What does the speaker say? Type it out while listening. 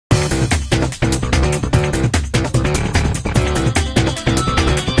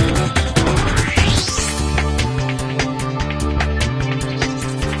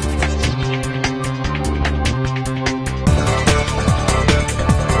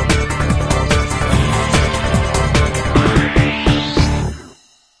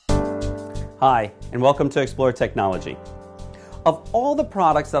Hi, and welcome to Explore Technology. Of all the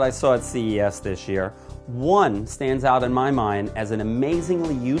products that I saw at CES this year, one stands out in my mind as an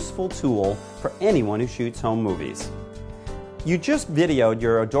amazingly useful tool for anyone who shoots home movies. You just videoed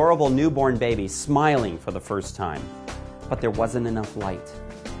your adorable newborn baby smiling for the first time, but there wasn't enough light.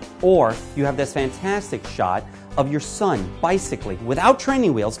 Or you have this fantastic shot of your son bicycling without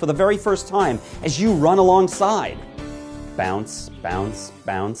training wheels for the very first time as you run alongside. Bounce, bounce,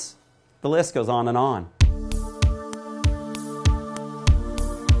 bounce. The list goes on and on.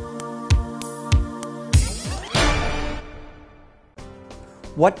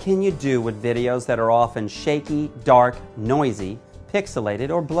 What can you do with videos that are often shaky, dark, noisy, pixelated,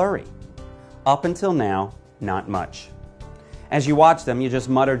 or blurry? Up until now, not much. As you watch them, you just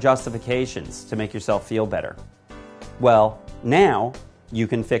mutter justifications to make yourself feel better. Well, now you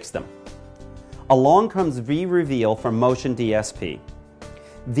can fix them. Along comes vReveal from Motion DSP.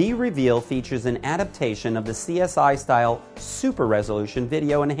 vReveal features an adaptation of the CSI-style super resolution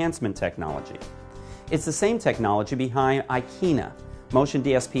video enhancement technology. It's the same technology behind Ikena, Motion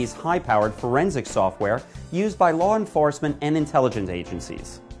DSP's high-powered forensic software used by law enforcement and intelligence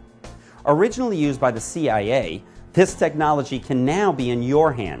agencies. Originally used by the CIA, this technology can now be in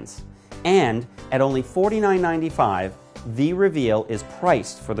your hands. And at only $49.95, vReveal is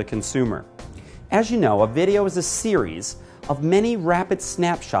priced for the consumer. As you know, a video is a series of many rapid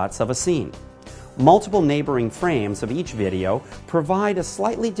snapshots of a scene. Multiple neighboring frames of each video provide a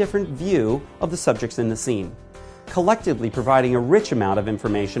slightly different view of the subjects in the scene, collectively providing a rich amount of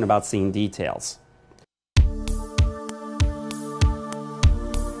information about scene details.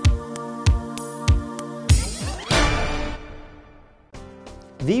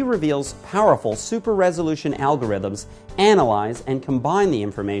 vReveal's powerful super-resolution algorithms analyze and combine the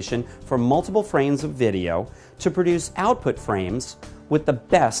information from multiple frames of video to produce output frames with the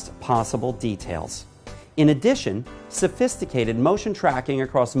best possible details. In addition, sophisticated motion tracking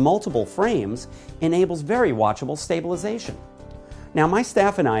across multiple frames enables very watchable stabilization. Now, my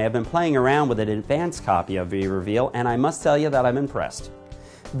staff and I have been playing around with an advanced copy of vReveal, and I must tell you that I'm impressed.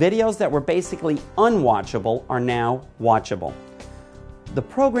 Videos that were basically unwatchable are now watchable. The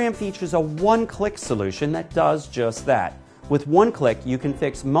program features a one-click solution that does just that. With one click, you can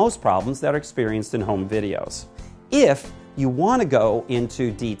fix most problems that are experienced in home videos. If you want to go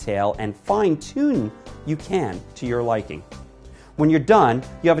into detail and fine-tune, you can to your liking. When you're done,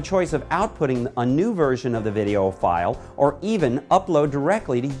 you have a choice of outputting a new version of the video file or even upload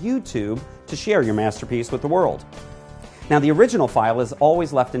directly to YouTube to share your masterpiece with the world. Now, the original file is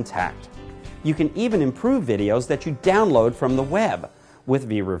always left intact. You can even improve videos that you download from the web with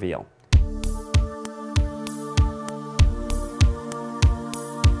vReveal.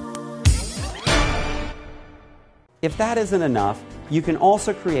 If that isn't enough, you can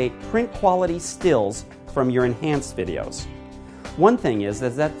also create print quality stills from your enhanced videos. One thing is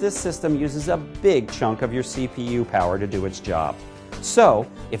that this system uses a big chunk of your CPU power to do its job. So,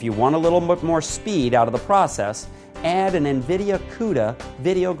 if you want a little bit more speed out of the process, add an NVIDIA Cuda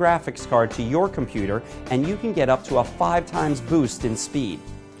video graphics card to your computer and you can get up to a 5 times boost in speed.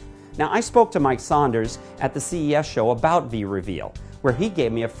 Now, I spoke to Mike Saunders at the CES show about vReveal, where he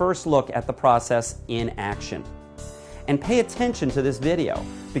gave me a first look at the process in action. And pay attention to this video,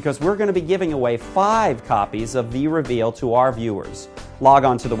 because we're going to be giving away 5 copies of vReveal to our viewers. Log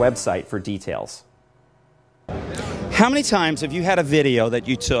on to the website for details. How many times have you had a video that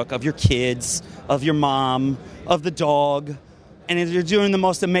you took of your kids, of your mom, of the dog, and you're doing the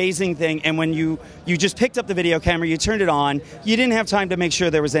most amazing thing, and when you just picked up the video camera, you turned it on, you didn't have time to make sure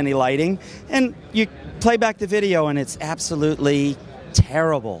there was any lighting, and you play back the video and it's absolutely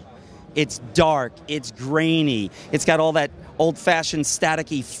terrible. It's dark, it's grainy, it's got all that old-fashioned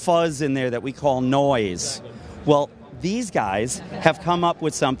staticky fuzz in there that we call noise. Well, these guys have come up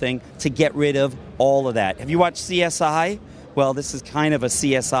with something to get rid of all of that. Have you watched CSI? Well, this is kind of a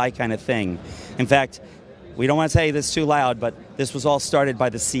CSI kind of thing. In fact, we don't want to say this too loud, but this was all started by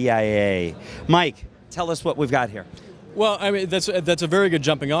the CIA. Mike, tell us what we've got here. Well, I mean, that's a very good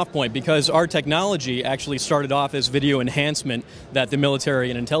jumping off point, because our technology actually started off as video enhancement that the military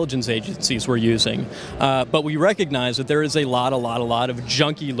and intelligence agencies were using. But we recognize that there is a lot of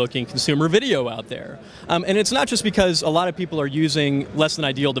junky looking consumer video out there. And it's not just because a lot of people are using less than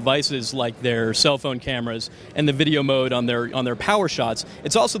ideal devices like their cell phone cameras and the video mode on their power shots.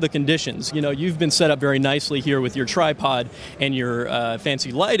 It's also the conditions. You know, you've been set up very nicely here with your tripod and your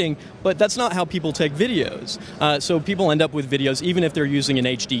fancy lighting, but that's not how people take videos. So people people end up with videos, even if they're using an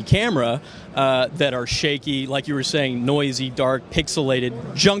HD camera, that are shaky, like you were saying, noisy, dark, pixelated,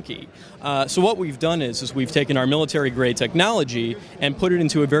 junky. So what we've done is we've taken our military-grade technology and put it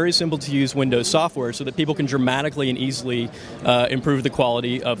into a very simple-to-use Windows software so that people can dramatically and easily improve the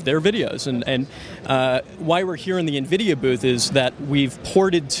quality of their videos. And why we're here in the NVIDIA booth is that we've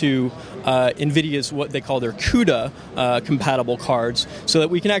ported to NVIDIA's what they call their Cuda compatible cards so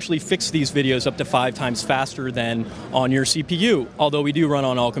that we can actually fix these videos up to 5 times faster than on your CPU, although we do run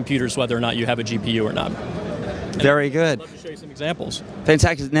on all computers whether or not you have a GPU or not. Very good. I'd love to show you some examples.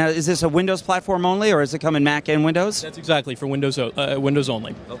 Fantastic. Now, is this a Windows platform only, or does it come in Mac and Windows? That's exactly for Windows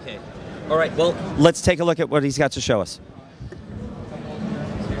only. Okay. All right. Well, let's take a look at what he's got to show us.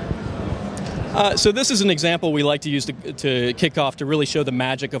 So this is an example we like to use to kick off to really show the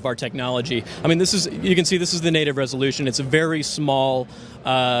magic of our technology. I mean, you can see this is the native resolution. It's a very small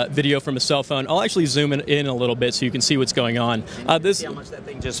video from a cell phone. I'll actually zoom in a little bit so you can see what's going on. See how much that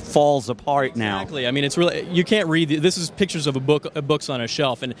thing just falls apart now. Exactly. I mean, it's really, you can't read. This is pictures of books on a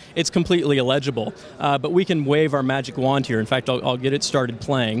shelf, and it's completely illegible. But we can wave our magic wand here. In fact, I'll get it started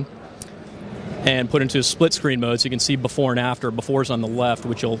playing and put into a split screen mode so you can see before and after. Before is on the left,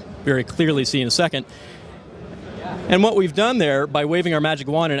 which you'll very clearly see in a second. And what we've done there by waving our magic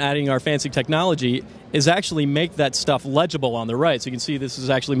wand and adding our fancy technology is actually make that stuff legible on the right. So you can see this is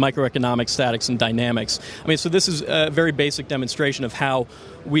actually microeconomics, statics, and dynamics. I mean, so this is a very basic demonstration of how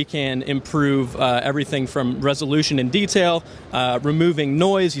we can improve everything from resolution and detail, removing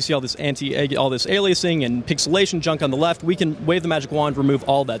noise. You see all this aliasing and pixelation junk on the left. We can wave the magic wand, remove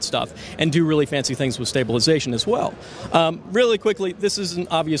all that stuff, and do really fancy things with stabilization as well. Really quickly, this isn't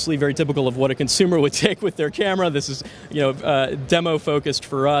obviously very typical of what a consumer would take with their camera. This is, demo focused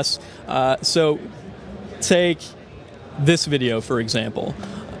for us. So take this video, for example.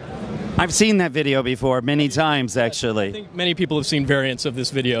 I've seen that video before many times, actually. I think many people have seen variants of this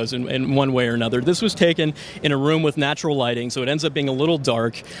videos in one way or another. This was taken in a room with natural lighting, so it ends up being a little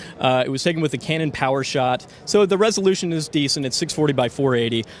dark. It was taken with a Canon PowerShot, so the resolution is decent. It's 640 by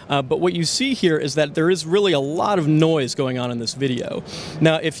 480. But what you see here is that there is really a lot of noise going on in this video.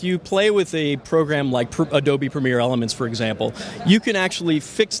 Now, if you play with a program like Adobe Premiere Elements, for example, you can actually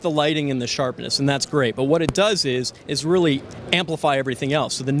fix the lighting and the sharpness, and that's great. But what it does is really amplify everything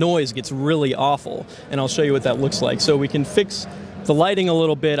else, so the noise gets really awful, and I'll show you what that looks like. So we can fix the lighting a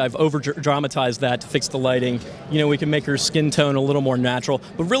little bit. I've over-dramatized that to fix the lighting. We can make her skin tone a little more natural,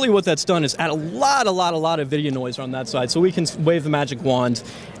 but really what that's done is add a lot of video noise on that side. So we can wave the magic wand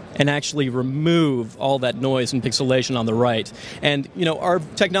and actually remove all that noise and pixelation on the right. And our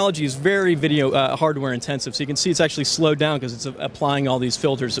technology is very video hardware intensive, so you can see it's actually slowed down because it's applying all these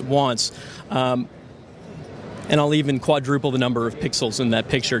filters at once. And I'll even quadruple the number of pixels in that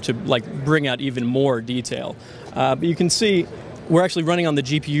picture to bring out even more detail. But you can see we're actually running on the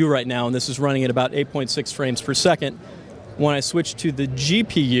GPU right now, and this is running at about 8.6 frames per second. When I switch to the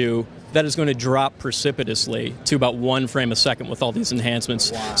GPU, that is going to drop precipitously to about 1 frame a second with all these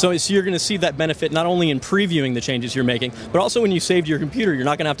enhancements. Wow. So you're going to see that benefit not only in previewing the changes you're making, but also when you save to your computer. You're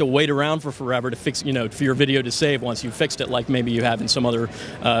not going to have to wait around for forever to fix, for your video to save once you've fixed it, like maybe you have in some other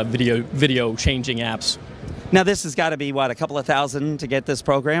video changing apps. Now, this has got to be, a couple of thousand to get this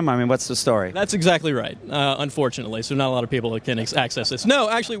program? I mean, what's the story? That's exactly right, unfortunately. So not a lot of people can access this. No,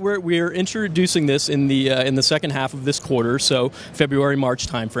 actually, we're introducing this in the second half of this quarter, so February, March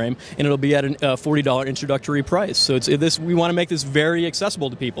timeframe, and it'll be at a $40 introductory price. So we want to make this very accessible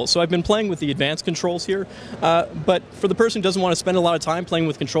to people. So I've been playing with the advanced controls here, but for the person who doesn't want to spend a lot of time playing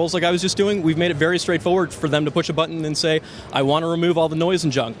with controls like I was just doing, we've made it very straightforward for them to push a button and say, I want to remove all the noise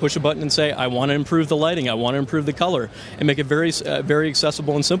and junk. Push a button and say, I want to improve the lighting. I want to improve the color, and make it very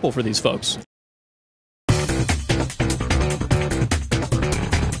accessible and simple for these folks.